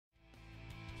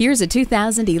Here's a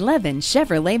 2011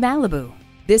 Chevrolet Malibu.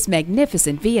 This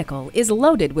magnificent vehicle is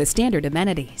loaded with standard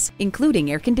amenities,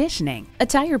 including air conditioning, a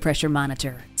tire pressure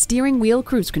monitor, steering wheel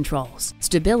cruise controls,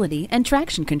 stability and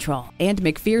traction control, and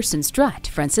McPherson strut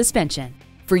front suspension.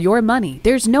 For your money,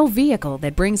 there's no vehicle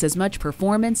that brings as much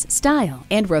performance, style,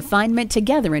 and refinement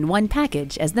together in one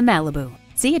package as the Malibu.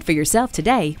 See it for yourself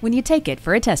today when you take it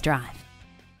for a test drive.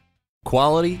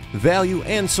 Quality, value,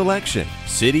 and selection.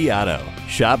 City Auto.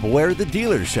 Shop where the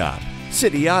dealers shop.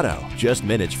 City Auto, just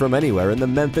minutes from anywhere in the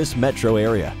Memphis metro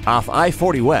area. Off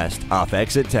I-40 West, off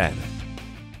exit 10.